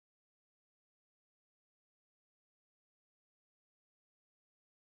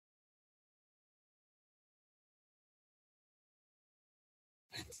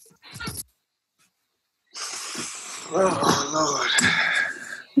Oh,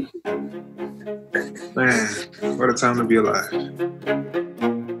 Lord. Man, what a time to be alive.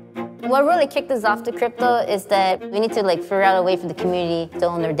 What really kicked us off to crypto is that we need to figure out a way for the community to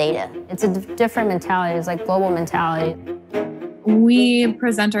own their data. It's a different mentality. It's like global mentality. We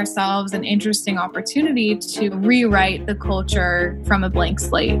present ourselves an interesting opportunity to rewrite the culture from a blank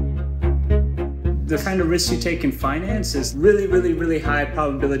slate. The kind of risks you take in finance is really, really, really high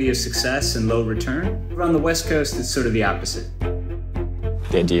probability of success and low return. Around the West Coast, it's sort of the opposite.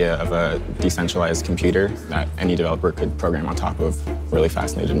 The idea of a decentralized computer that any developer could program on top of really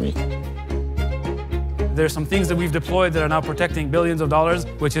fascinated me. There's some things that we've deployed that are now protecting billions of dollars,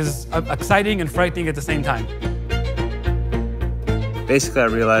 which is exciting and frightening at the same time. Basically, I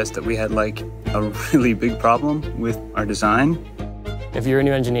realized that we had a really big problem with our design. If you're a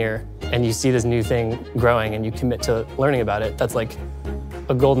new engineer and you see this new thing growing and you commit to learning about it, that's like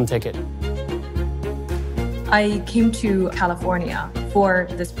a golden ticket. I came to California for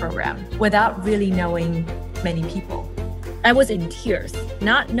this program without really knowing many people. I was in tears,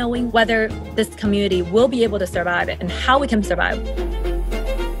 not knowing whether this community will be able to survive and how we can survive.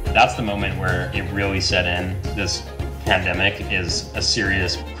 That's the moment where it really set in. This pandemic is a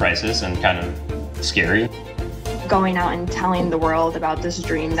serious crisis and kind of scary. Going out and telling the world about this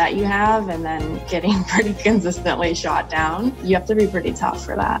dream that you have and then getting pretty consistently shot down, you have to be pretty tough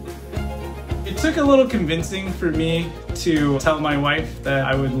for that. It took a little convincing for me to tell my wife that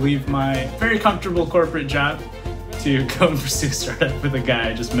I would leave my very comfortable corporate job to go and pursue a startup with a guy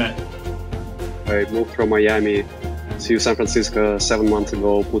I just met. I moved from Miami to San Francisco 7 months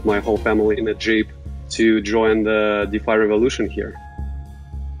ago, put my whole family in a Jeep to join the DeFi revolution here.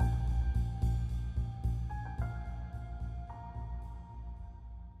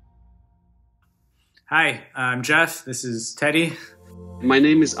 Hi, I'm Jeff. This is Teddy. My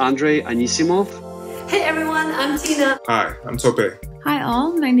name is Andrei Anisimov. Hey everyone, I'm Tina. Hi, I'm Tope. Hi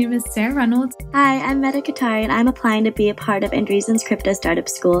all, my name is Sarah Reynolds. Hi, I'm Meta Katari and I'm applying to be a part of Andreessen's Crypto Startup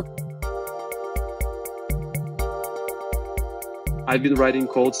School. I've been writing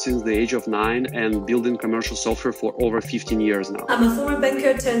code since the age of 9 and building commercial software for over 15 years now. I'm a former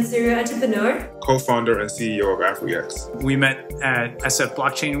banker turned serial entrepreneur. Co-founder and CEO of AfriX. We met at SF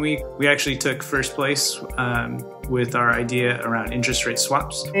Blockchain Week. We actually took first place with our idea around interest rate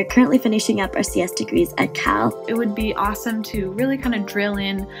swaps. We're currently finishing up our CS degrees at Cal. It would be awesome to really kind of drill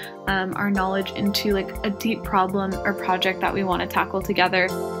in our knowledge into a deep problem or project that we want to tackle together.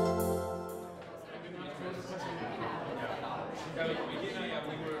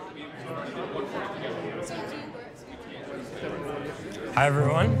 Hi,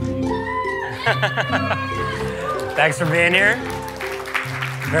 everyone. Thanks for being here.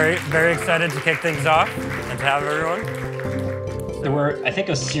 Very, very excited to kick things off and to have everyone. There were, I think,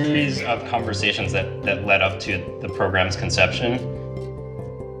 a series of conversations that led up to the program's conception.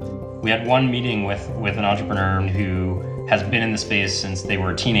 We had one meeting with an entrepreneur who has been in the space since they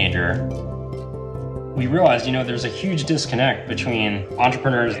were a teenager. We realized, there's a huge disconnect between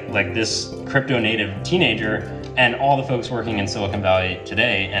entrepreneurs like this crypto-native teenager and all the folks working in Silicon Valley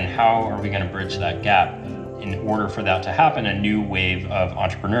today, and how are we going to bridge that gap? In order for that to happen, a new wave of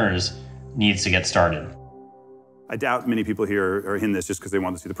entrepreneurs needs to get started. I doubt many people here are in this just because they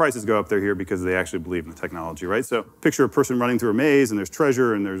want to see the prices go up. They're here because they actually believe in the technology, right? So picture a person running through a maze, and there's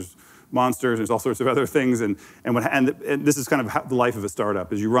treasure, and there's monsters, and there's all sorts of other things, and this is kind of the life of a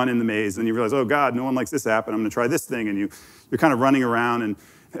startup, is you run in the maze, and you realize, oh God, no one likes this app, and I'm going to try this thing, and you're kind of running around, and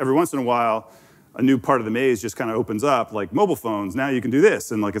every once in a while, a new part of the maze just kind of opens up, like mobile phones, now you can do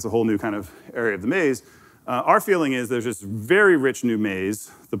this, and it's a whole new kind of area of the maze. Our feeling is there's this very rich new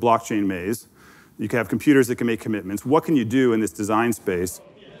maze, the blockchain maze. You can have computers that can make commitments. What can you do in this design space?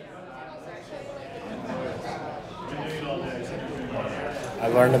 I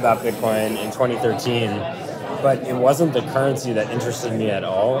learned about Bitcoin in 2013, but it wasn't the currency that interested me at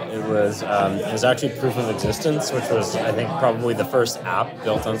all. It was actually proof of existence, which was, I think, probably the first app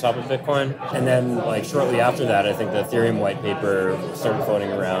built on top of Bitcoin. And then, shortly after that, I think the Ethereum white paper started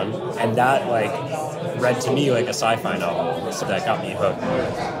floating around, and that, read to me like a sci-fi novel, so that got me hooked.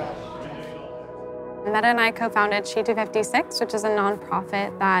 Meta and I co-founded She256, which is a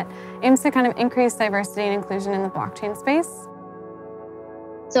nonprofit that aims to kind of increase diversity and inclusion in the blockchain space.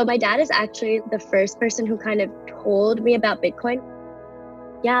 So my dad is actually the first person who kind of told me about Bitcoin.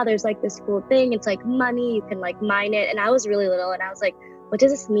 Yeah, there's this cool thing. It's money, you can mine it. And I was really little and I was like, what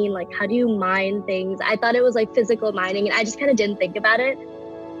does this mean? How do you mine things? I thought it was physical mining and I just kind of didn't think about it.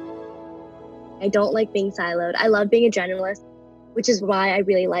 I don't like being siloed. I love being a generalist, which is why I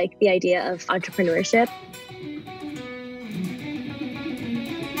really like the idea of entrepreneurship.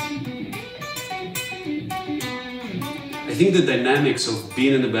 I think the dynamics of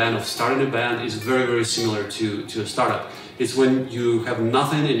being in a band, of starting a band, is very, very similar to a startup. It's when you have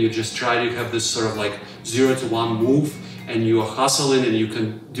nothing and you just try to have this sort of like 0 to 1 move, and you are hustling and you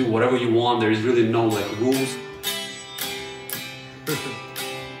can do whatever you want. There is really no like rules.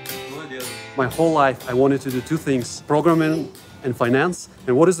 My whole life I wanted to do two things, programming and finance.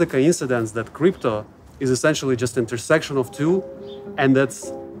 And what is the coincidence that crypto is essentially just intersection of two, and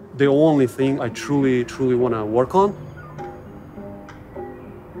that's the only thing I truly want to work on.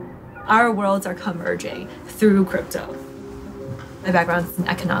 Our worlds are converging through crypto. My background is in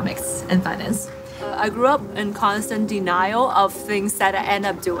economics and finance. I grew up in constant denial of things that I end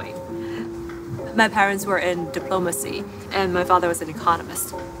up doing. My parents were in diplomacy, and my father was an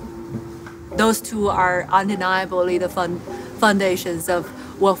economist. Those two are undeniably the foundations of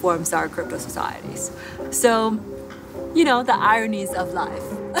what forms our crypto societies. So, you know, the ironies of life.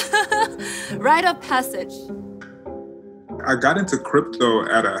 Rite of passage. I got into crypto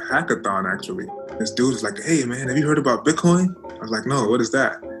at a hackathon, actually. This dude was like, hey man, have you heard about Bitcoin? I was like, no, what is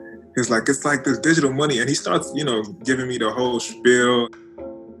that? He's like, it's like this digital money. And he starts, you know, giving me the whole spiel.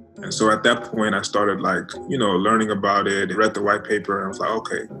 And so at that point, I started like, you know, learning about it, read the white paper, and I was like,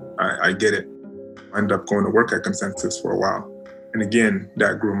 okay, I get it. I ended up going to work at ConsenSys for a while. And again,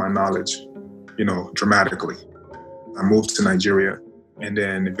 that grew my knowledge, you know, dramatically. I moved to Nigeria and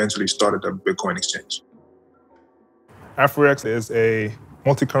then eventually started a Bitcoin exchange. AfroX is a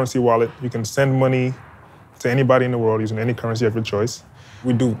multi-currency wallet. You can send money to anybody in the world using any currency of your choice.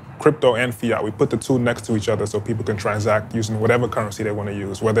 We do crypto and fiat. We put the two next to each other so people can transact using whatever currency they want to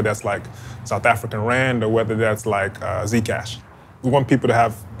use, whether that's like South African Rand or whether that's like Zcash. We want people to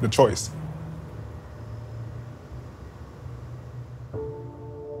have the choice.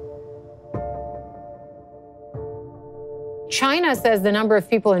 China says the number of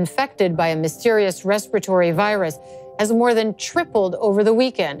people infected by a mysterious respiratory virus has more than tripled over the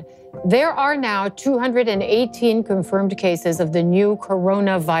weekend. There are now 218 confirmed cases of the new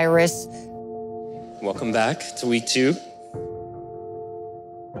coronavirus. Welcome back to week 2.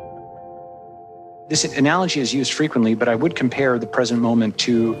 This analogy is used frequently, but I would compare the present moment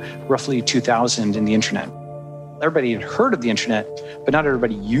to roughly 2000 in the internet. Everybody had heard of the internet, but not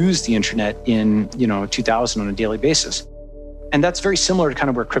everybody used the internet in 2000 on a daily basis. And that's very similar to kind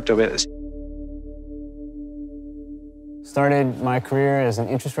of where crypto is. Started my career as an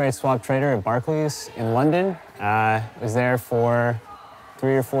interest rate swap trader at Barclays in London. Was there for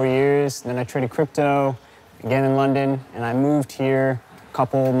 3 or 4 years. Then I traded crypto again in London, and I moved here a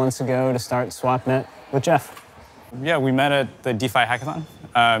couple months ago to start SwapNet with Jeff. Yeah, we met at the DeFi Hackathon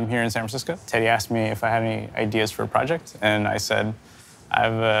here in San Francisco. Teddy asked me if I had any ideas for a project, and I said, I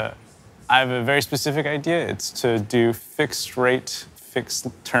have a very specific idea. It's to do fixed rate, fixed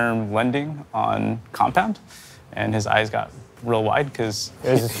term lending on Compound. And his eyes got real wide because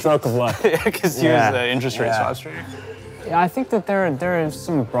it was a stroke of luck. Yeah, because he was an interest rate swaps trader. Yeah, I think that there are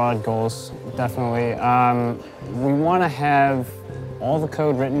some broad goals, definitely. We want to have all the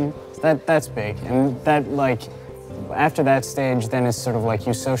code written. That's big, and that like after that stage, then it's sort of like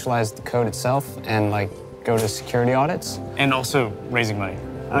you socialize the code itself and like go to security audits. And also raising money.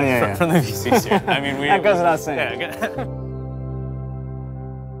 Oh yeah, from the VCs here. I mean, that goes without saying. Yeah.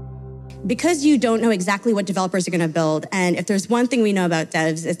 Because you don't know exactly what developers are going to build, and if there's one thing we know about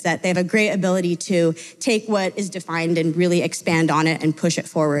devs, it's that they have a great ability to take what is defined and really expand on it and push it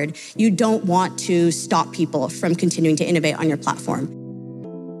forward. You don't want to stop people from continuing to innovate on your platform.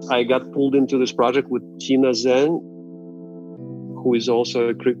 I got pulled into this project with Tina Zhang, who is also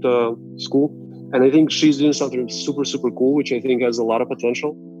a crypto school. And I think she's doing something super, super cool, which I think has a lot of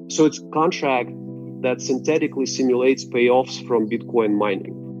potential. So it's a contract that synthetically simulates payoffs from Bitcoin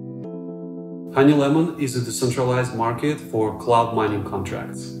mining. Honey Lemon is a decentralized market for cloud mining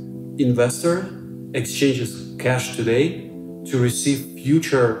contracts. Investor exchanges cash today to receive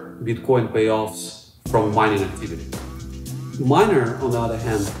future Bitcoin payoffs from mining activity. Miner, on the other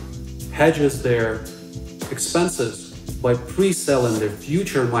hand, hedges their expenses by pre-selling their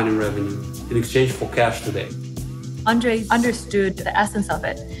future mining revenue in exchange for cash today. Andre understood the essence of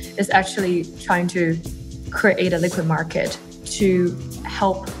it is actually trying to create a liquid market to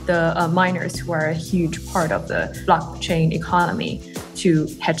help the miners who are a huge part of the blockchain economy to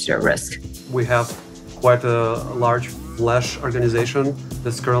hedge their risk. We have quite a large Flash organization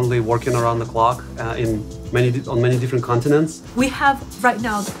that's currently working around the clock on many different continents. We have right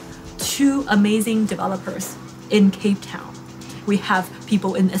now 2 amazing developers in Cape Town. We have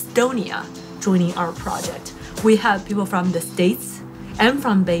people in Estonia joining our project. We have people from the States and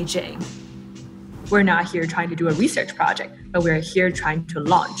from Beijing. We're not here trying to do a research project, but we're here trying to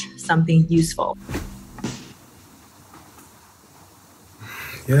launch something useful.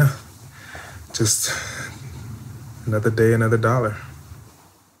 yeah, just another day, another dollar.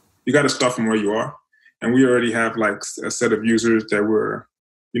 You got to start from where you are. And we already have like a set of users that we're,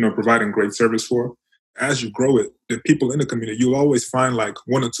 providing great service for. As you grow it, the people in the community, you'll always find like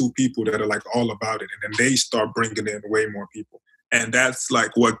one or two people that are like all about it. And then they start bringing in way more people. And that's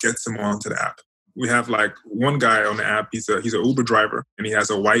like what gets them onto the app. We have like one guy on the app, he's an Uber driver, and he has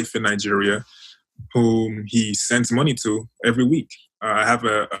a wife in Nigeria whom he sends money to every week. I have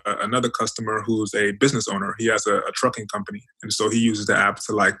another customer who's a business owner. He has a trucking company. And so he uses the app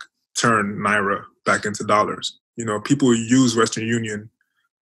to like turn Naira back into dollars. People use Western Union,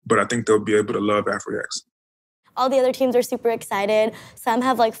 but I think they'll be able to love AfroX. All the other teams are super excited. Some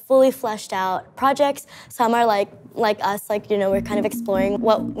have like fully fleshed out projects. Some are like us, we're kind of exploring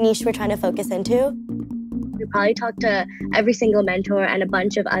what niche we're trying to focus into. We probably talked to every single mentor and a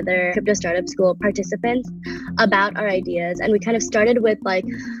bunch of other crypto startup school participants about our ideas. And we kind of started with like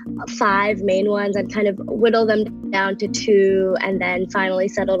 5 main ones and kind of whittled them down to 2 and then finally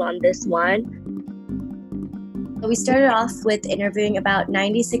settled on this one. We started off with interviewing about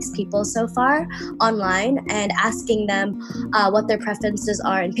 96 people so far online and asking them what their preferences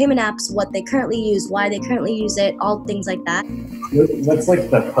are in payment apps, what they currently use, why they currently use it, all things like that. What's like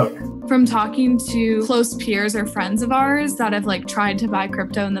the hook? From talking to close peers or friends of ours that have like tried to buy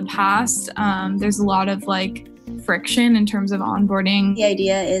crypto in the past, there's a lot of like friction in terms of onboarding. The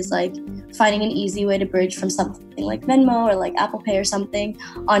idea is like finding an easy way to bridge from something like Venmo or like Apple Pay or something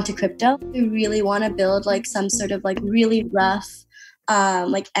onto crypto. We really want to build like some sort of like really rough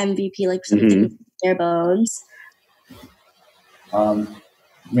like MVP, like something bare bones. I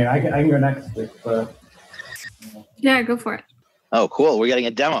can go next. Yeah, go for it. Oh, cool. We're getting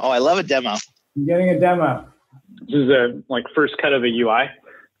a demo. Oh, I love a demo. I'm getting a demo. This is a first cut of a UI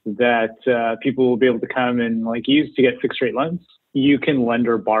that people will be able to come and use to get fixed rate loans. You can lend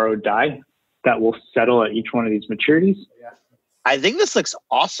or borrow DAI that will settle at each one of these maturities. I think this looks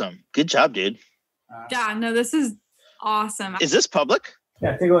awesome. Good job, dude. Yeah, no, this is awesome. Is this public?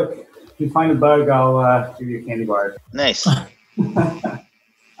 Yeah, take a look. If you find a bug, I'll give you a candy bar. Nice.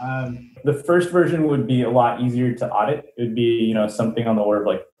 The first version would be a lot easier to audit. It would be, something on the order of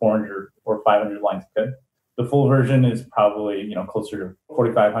like 400 or 500 lines of code. The full version is probably, closer to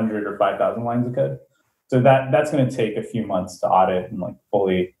 4,500 or 5,000 lines of code. So that's going to take a few months to audit and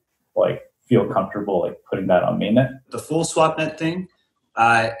fully feel comfortable putting that on mainnet. The full SwapNet thing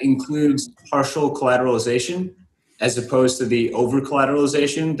includes partial collateralization as opposed to the over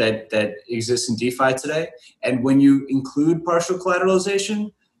collateralization that exists in DeFi today. And when you include partial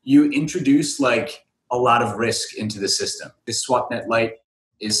collateralization, you introduce a lot of risk into the system. This SwapNet Lite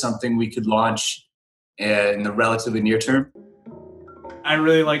is something we could launch in the relatively near term. I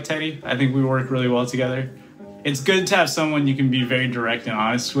really like Teddy. I think we work really well together. It's good to have someone you can be very direct and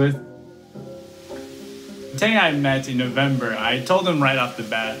honest with. Teddy and I met in November. I told him right off the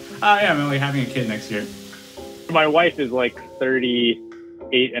bat, I'm only having a kid next year. My wife is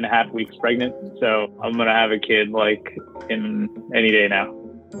 38 and a half weeks pregnant, so I'm going to have a kid in any day now.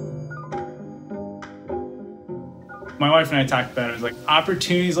 My wife and I talked about it. It was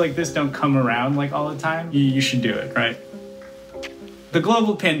opportunities like this don't come around all the time. You should do it, right? The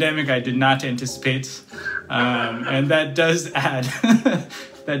global pandemic I did not anticipate, and that does add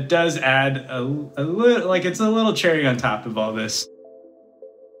a little, it's a little cherry on top of all this.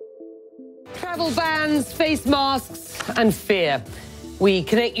 Travel bans, face masks, and fear. We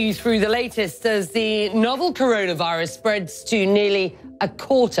connect you through the latest as the novel coronavirus spreads to nearly a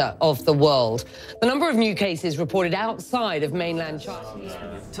quarter of the world. The number of new cases reported outside of mainland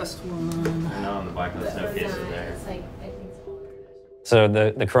China. Test one. I know on the back there's no cases there. So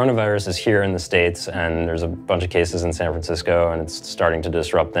the coronavirus is here in the States, and there's a bunch of cases in San Francisco, and it's starting to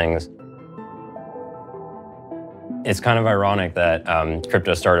disrupt things. It's kind of ironic that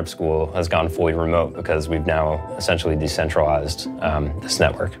Crypto Startup School has gone fully remote because we've now essentially decentralized this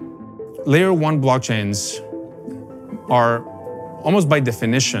network. Layer 1 blockchains are almost by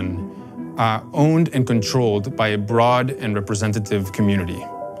definition owned and controlled by a broad and representative community.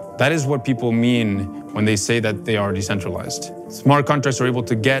 That is what people mean when they say that they are decentralized. Smart contracts are able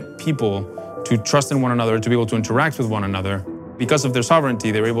to get people to trust in one another, to be able to interact with one another. Because of their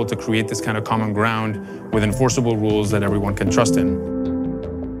sovereignty, they're able to create this kind of common ground with enforceable rules that everyone can trust in.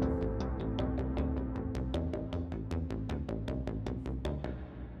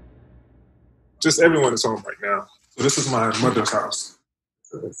 Just everyone is home right now. So this is my mother's house.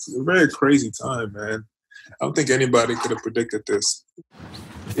 So it's a very crazy time, man. I don't think anybody could have predicted this.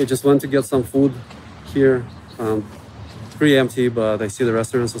 I just went to get some food here. Pretty empty, but I see the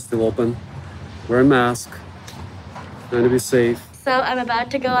restaurants are still open. Wear a mask, trying to be safe. So I'm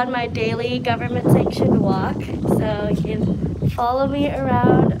about to go on my daily government-sanctioned walk, so you can follow me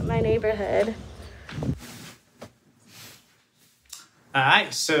around my neighborhood. All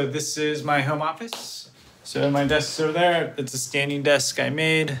right, so this is my home office. So my desk's over there. It's a standing desk I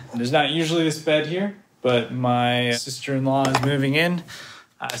made. There's not usually this bed here, but my sister-in-law is moving in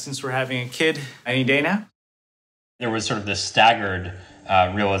since we're having a kid any day now. There was sort of this staggered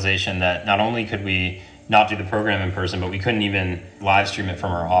realization that not only could we not do the program in person, but we couldn't even live stream it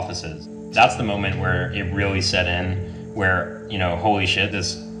from our offices. That's the moment where it really set in, where, you know, holy shit,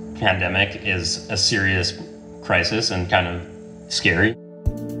 this pandemic is a serious crisis and kind of scary.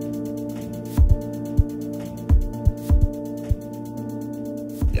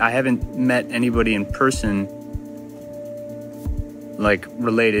 I haven't met anybody in person like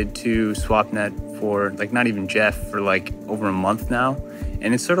related to SwapNet for like not even Jeff for like over a month now.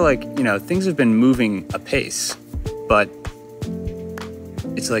 And it's sort of like, you know, things have been moving apace, but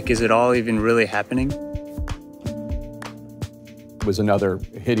it's like, is it all even really happening? It was another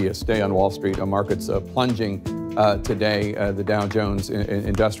hideous day on Wall Street. Markets plunging today. The Dow Jones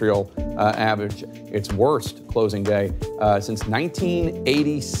Industrial Average, its worst closing day since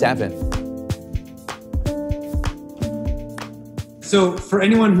 1987. So for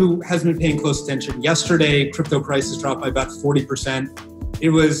anyone who hasn't been paying close attention, yesterday crypto prices dropped by about 40%. It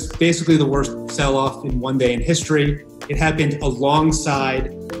was basically the worst sell-off in one day in history. It happened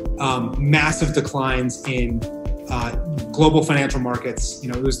alongside massive declines in global financial markets.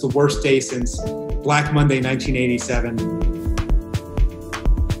 You know, it was the worst day since Black Monday, 1987.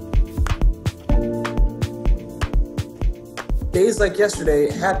 Days like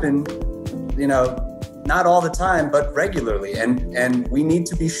yesterday happen, you know, not all the time, but regularly. And we need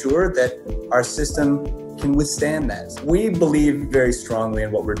to be sure that our system can withstand that. We believe very strongly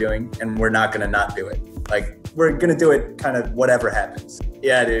in what we're doing, and we're not gonna not do it. Like, we're gonna do it kind of whatever happens.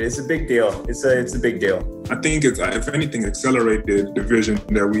 Yeah, dude, it's a big deal. It's a big deal. I think it's, if anything, accelerated the vision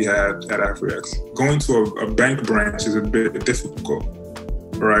that we had at AfriX. Going to a bank branch is a bit difficult,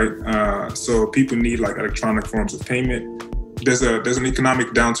 right? So people need like electronic forms of payment. There's an economic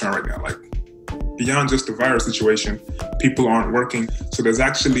downturn right now. Like, beyond just the virus situation, people aren't working. So there's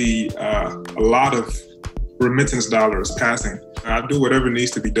actually a lot of remittance dollars passing. I do whatever needs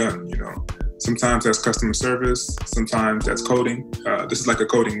to be done, you know. Sometimes that's customer service, sometimes that's coding. This is like a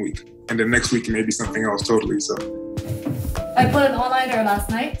coding week. And then next week it may be something else totally, so. I put an online order last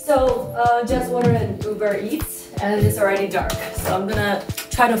night. So just ordered an Uber Eats and it's already dark. So I'm gonna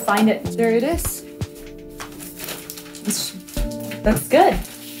try to find it. There it is. That's good.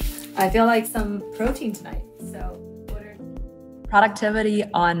 I feel like some protein tonight, so productivity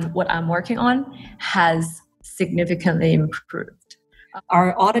on what I'm working on has significantly improved.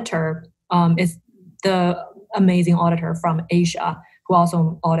 Our auditor is the amazing auditor from Asia who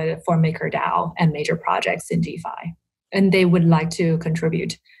also audited for MakerDAO and major projects in DeFi. And they would like to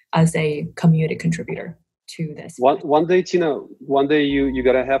contribute as a community contributor to this. One day, Tina, you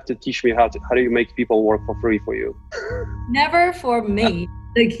gotta have to teach me how do you make people work for free for you? Never for me.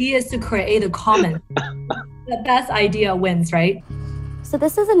 The key is to create a common. The best idea wins, right? So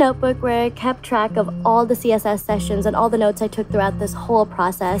this is a notebook where I kept track of all the CSS sessions and all the notes I took throughout this whole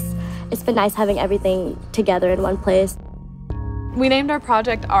process. It's been nice having everything together in one place. We named our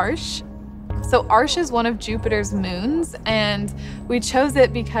project Arsh. So Arsh is one of Jupiter's moons, and we chose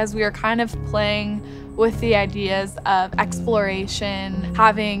it because we were kind of playing with the ideas of exploration,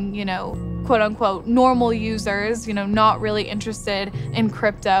 having, you know, quote unquote, normal users, you know, not really interested in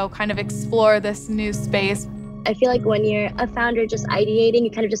crypto, kind of explore this new space. I feel like when you're a founder just ideating,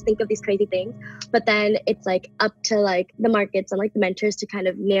 you kind of just think of these crazy things, but then it's like up to like the markets and like the mentors to kind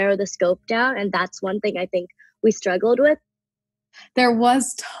of narrow the scope down. And that's one thing I think we struggled with. There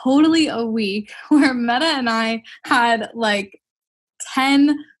was totally a week where Meta and I had like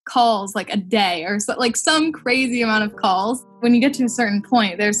 10 calls like a day or so, like some crazy amount of calls. When you get to a certain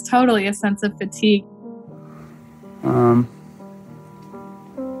point, there's totally a sense of fatigue.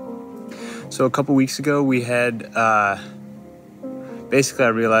 So a couple weeks ago, we had, basically I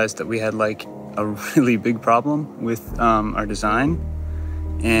realized that we had like a really big problem with our design.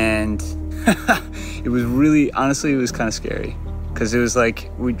 And it was really, honestly, it was kind of scary. Because it was like,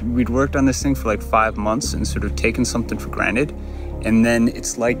 we'd worked on this thing for like 5 months and sort of taken something for granted. And then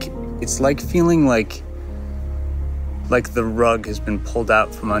it's like feeling like the rug has been pulled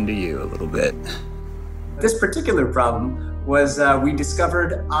out from under you a little bit. This particular problem was we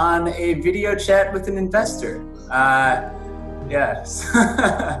discovered on a video chat with an investor. Yes.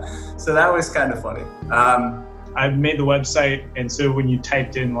 So that was kind of funny. I made the website, and so when you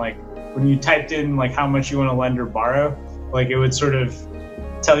typed in like how much you want to lend or borrow, Like it would sort of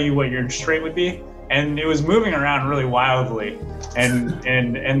tell you what your interest rate would be. And it was moving around really wildly. And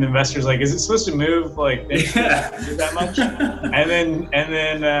the investor's like, is it supposed to move like that much? and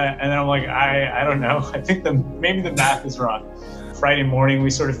then I'm like, I don't know. I think maybe the math is wrong. Friday morning we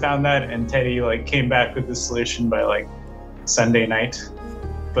sort of found that, and Teddy like came back with the solution by like Sunday night.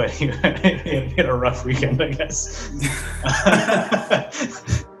 But he had a rough weekend, I guess.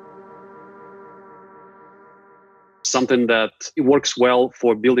 Something that works well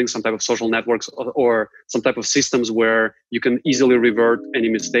for building some type of social networks or some type of systems where you can easily revert any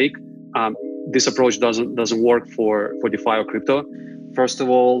mistake. This approach doesn't work for DeFi or crypto. First of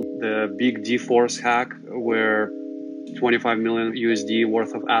all, the big D-Force hack where 25 million USD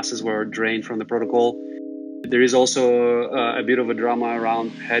worth of assets were drained from the protocol. There is also a bit of a drama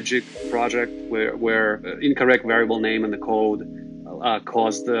around Hedgic project where incorrect variable name in the code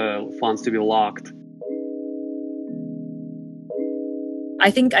caused the funds to be locked. I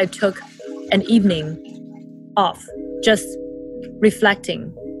think I took an evening off just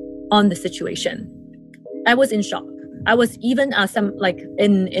reflecting on the situation. I was in shock. I was even I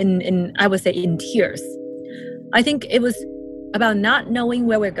would say in tears. I think it was about not knowing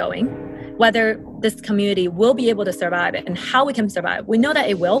where we're going, whether this community will be able to survive it and how we can survive. We know that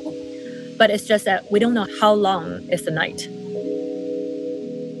it will, but it's just that we don't know how long is the night.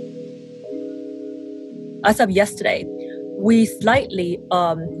 As of yesterday, we slightly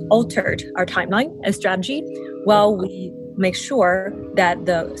altered our timeline and strategy while we make sure that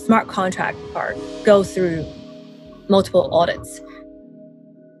the smart contract part goes through multiple audits.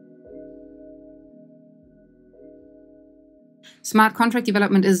 Smart contract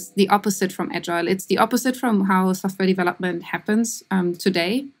development is the opposite from Agile. It's the opposite from how software development happens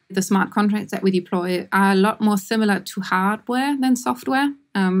today. The smart contracts that we deploy are a lot more similar to hardware than software.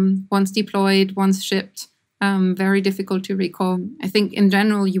 Once deployed, once shipped, very difficult to recall. I think in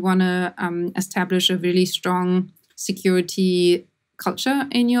general, you want to establish a really strong security culture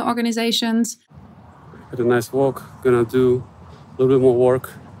in your organizations. Had a nice walk, gonna do a little bit more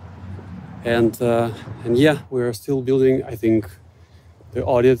work. And yeah, we're still building. I think the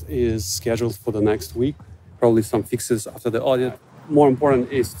audit is scheduled for the next week. Probably some fixes after the audit. More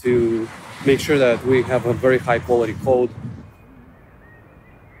important is to make sure that we have a very high quality code.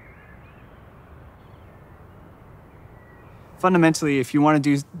 Fundamentally, if you want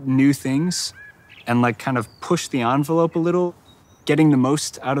to do new things and like kind of push the envelope a little, getting the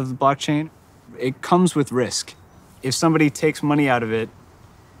most out of the blockchain, it comes with risk. If somebody takes money out of it,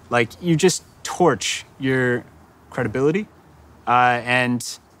 like you just torch your credibility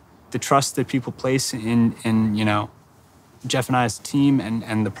and the trust that people place in you know, Jeff and I's team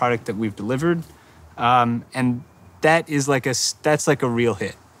and the product that we've delivered, and that is that's like a real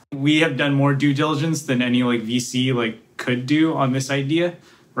hit. We have done more due diligence than any like VC like could do on this idea,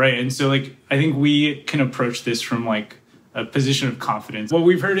 right? And so like I think we can approach this from like a position of confidence. What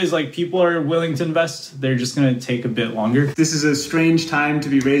we've heard is like people are willing to invest. They're just going to take a bit longer. This is a strange time to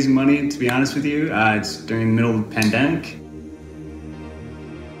be raising money, to be honest with you. It's during the middle of the pandemic.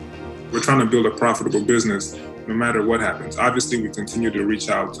 We're trying to build a profitable business no matter what happens. Obviously, we continue to reach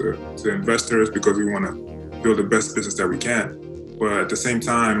out to investors because we want to build the best business that we can. But at the same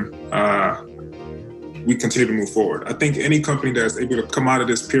time, we continue to move forward. I think any company that's able to come out of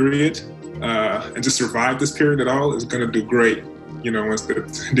this period and just survive this period at all is going to do great, you know, once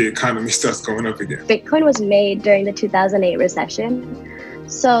the economy starts going up again. Bitcoin was made during the 2008 recession.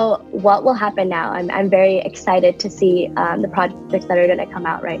 So what will happen now? I'm very excited to see the projects that are going to come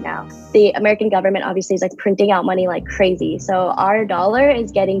out right now. The American government obviously is like printing out money like crazy. So our dollar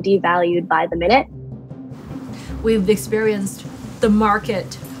is getting devalued by the minute. We've experienced the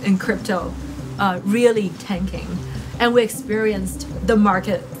market in crypto really tanking, and we experienced the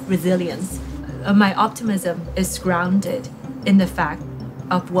market resilience. My optimism is grounded in the fact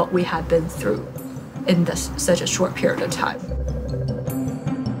of what we have been through in such a short period of time.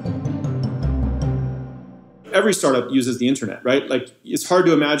 Every startup uses the internet, right? Like it's hard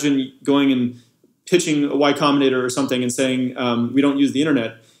to imagine going and pitching a Y Combinator or something and saying we don't use the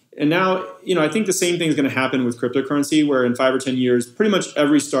internet. And now, you know, I think the same thing is going to happen with cryptocurrency, where in 5 or 10 years, pretty much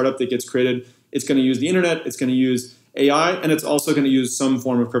every startup that gets created, it's going to use the internet, it's going to use AI, and it's also going to use some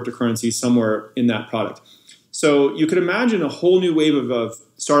form of cryptocurrency somewhere in that product. So you could imagine a whole new wave of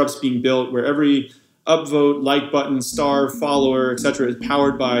startups being built where every upvote, like button, star, follower, etc. is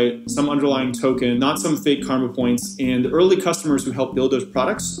powered by some underlying token, not some fake karma points. And the early customers who help build those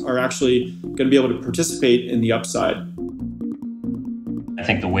products are actually going to be able to participate in the upside. I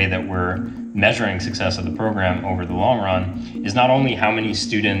think the way that we're measuring success of the program over the long run is not only how many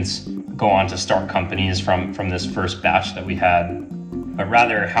students go on to start companies from this first batch that we had, but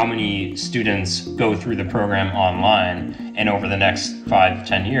rather how many students go through the program online and over the next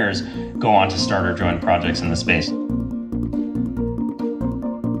 5-10 years go on to start or join projects in the space.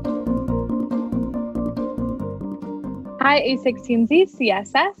 Hi, A16Z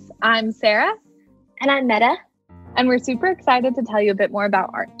CSS. I'm Sarah. And I'm Meta. And we're super excited to tell you a bit more about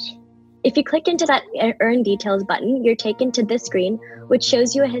Arch. If you click into that Earn Details button, you're taken to this screen, which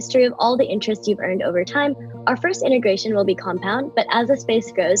shows you a history of all the interest you've earned over time. Our first integration will be Compound, but as the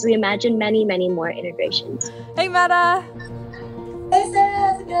space grows, we imagine many, many more integrations. Hey, Meta! Hey, Sarah,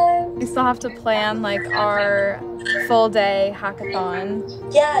 how's it going? We still have to plan like our full day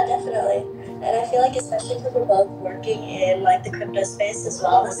hackathon. Yeah, definitely. And I feel like especially because we're both working in like the crypto space as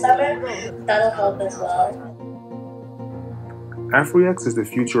well this summer, that'll help as well. AfriX is the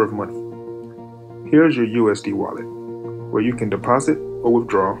future of money. Here's your USD wallet, where you can deposit or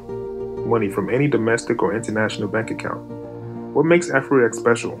withdraw money from any domestic or international bank account. What makes AfriX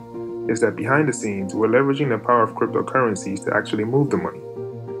special is that behind the scenes, we're leveraging the power of cryptocurrencies to actually move the money.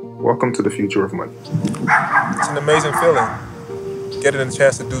 Welcome to the future of money. It's an amazing feeling, getting a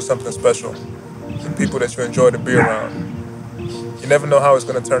chance to do something special with people that you enjoy to be around. You never know how it's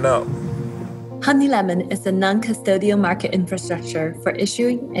going to turn out. Honey Lemon is a non-custodial market infrastructure for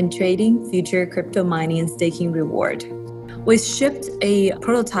issuing and trading future crypto mining and staking reward. We shipped a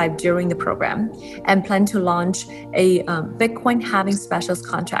prototype during the program and plan to launch a Bitcoin halving specials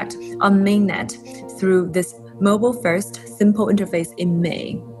contract on mainnet through this mobile-first simple interface in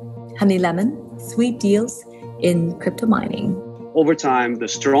May. Honey Lemon, sweet deals in crypto mining. Over time, the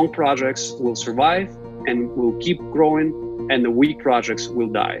strong projects will survive and will keep growing, and the weak projects will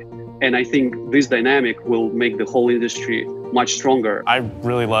die. And I think this dynamic will make the whole industry much stronger. I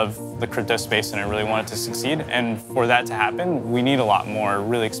really love the crypto space and I really want it to succeed. And for that to happen, we need a lot more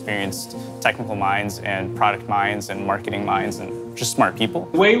really experienced technical minds and product minds and marketing minds and just smart people.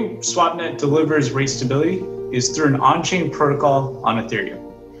 The way SwapNet delivers rate stability is through an on-chain protocol on Ethereum.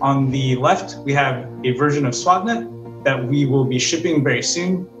 On the left, we have a version of SwapNet that we will be shipping very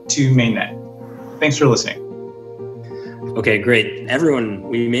soon to mainnet. Thanks for listening. Okay, great. Everyone,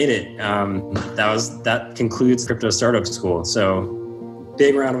 we made it. That concludes Crypto Startup School. So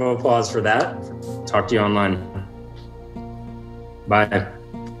big round of applause for that. Talk to you online. Bye.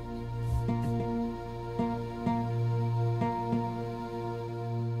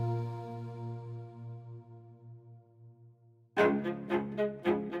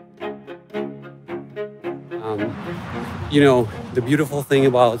 The beautiful thing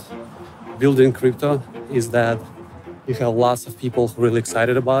about building crypto is that you have lots of people who are really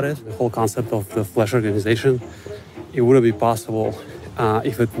excited about it. The whole concept of the Flash organization, it wouldn't be possible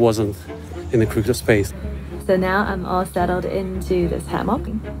if it wasn't in the crypto space. So now I'm all settled into this hammock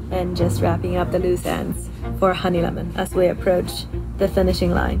and just wrapping up the loose ends for Honey Lemon as we approach the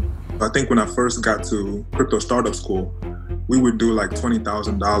finishing line. I think when I first got to Crypto Startup School, we would do like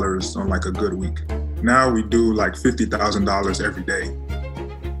 $20,000 on like a good week. Now we do like $50,000 every day.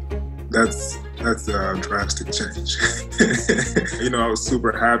 That's a drastic change. I was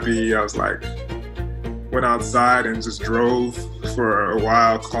super happy. I was like, went outside and just drove for a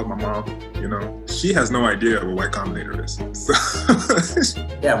while, called my mom, She has no idea what Y Combinator is. So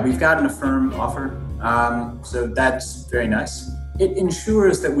Yeah, we've gotten a firm offer, so that's very nice. It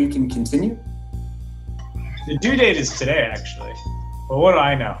ensures that we can continue. The due date is today, actually. But what do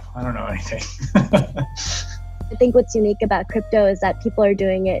I know? I don't know anything. I think what's unique about crypto is that people are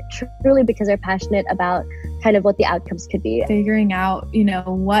doing it truly because they're passionate about kind of what the outcomes could be. Figuring out,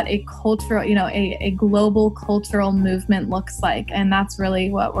 what a cultural, a global cultural movement looks like. And that's really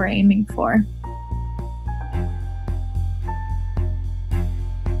what we're aiming for.